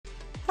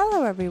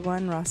Hello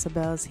everyone,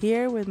 Rosabel's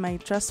here with my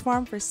trust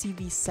farm for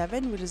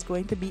CV-7, which is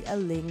going to be a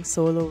Ling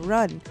solo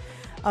run.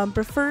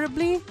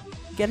 Preferably,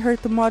 get her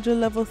to module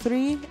level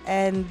 3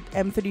 and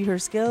M3 her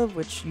skill,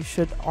 which you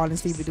should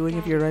honestly be doing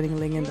if you're running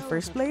Ling in the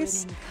first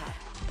place.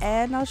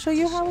 And I'll show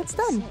you how it's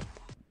done.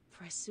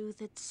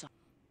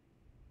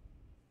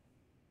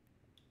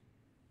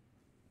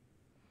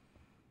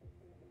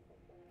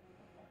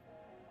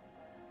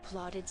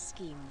 Plotted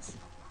schemes,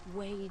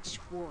 waged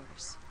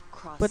wars.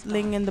 Put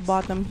Ling in the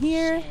bottom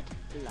here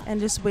and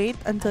just wait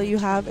until you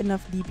have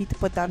enough DP to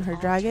put down her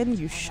dragon.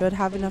 You should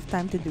have enough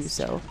time to do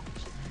so.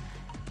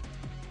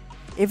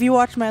 If you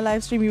watch my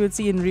live stream, you would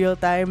see in real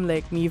time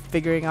like me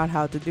figuring out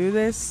how to do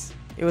this.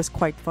 It was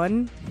quite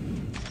fun.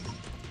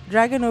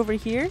 Dragon over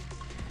here,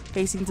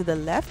 facing to the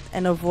left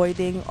and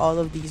avoiding all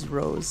of these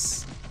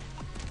rows.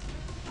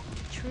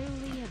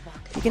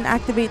 You can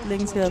activate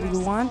Ling's skill if you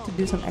want to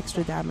do some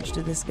extra damage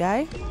to this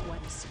guy.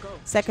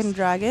 Second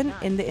dragon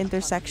in the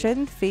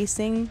intersection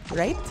facing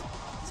right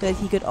so that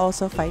he could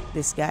also fight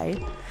this guy.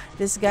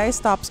 This guy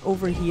stops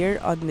over here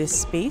on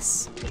this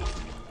space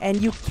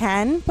and you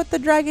can put the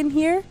dragon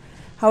here,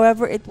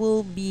 however it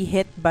will be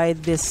hit by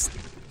this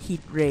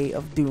heat ray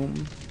of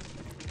doom,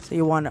 so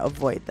you want to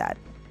avoid that.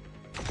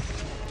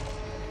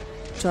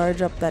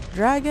 Charge up that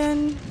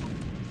dragon.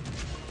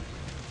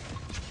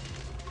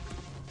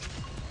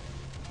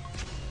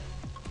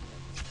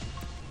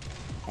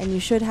 And you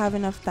should have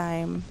enough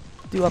time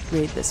to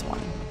upgrade this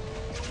one.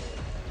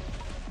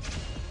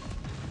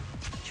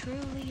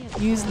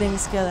 Use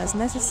Ling's skill as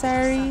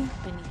necessary.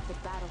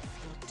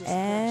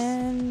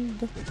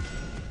 And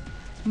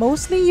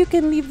mostly you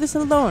can leave this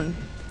alone.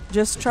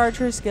 Just charge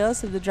her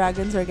skills if the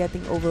dragons are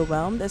getting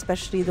overwhelmed,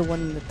 especially the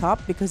one in the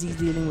top because he's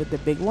dealing with the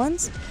big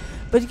ones.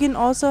 But you can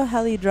also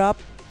heli drop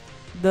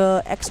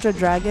the extra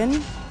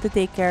dragon to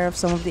take care of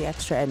some of the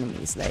extra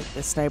enemies, like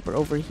the sniper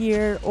over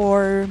here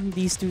or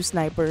these two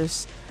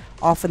snipers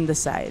off on the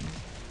side.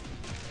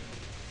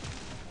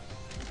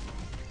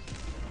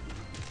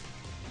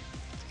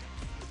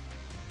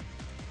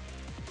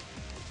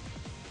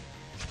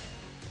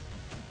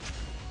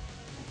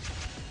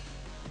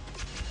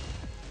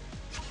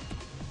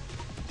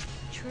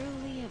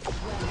 Truly of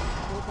when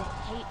will the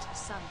hate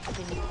sunk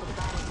beneath the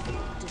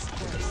battlefield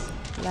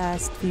disperse.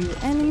 Last few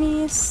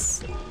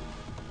enemies.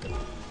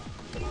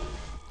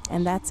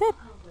 And that's it.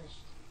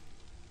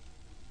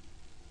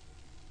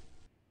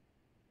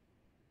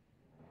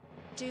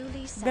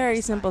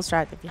 Very simple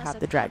strat if you have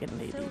the dragon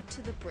lady.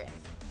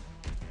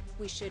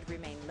 We should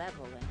remain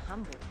level and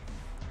humble.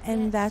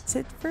 And that's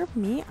it for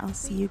me. I'll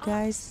see you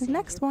guys in the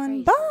next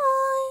one.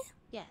 Bye!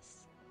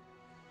 Yes,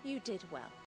 you did well.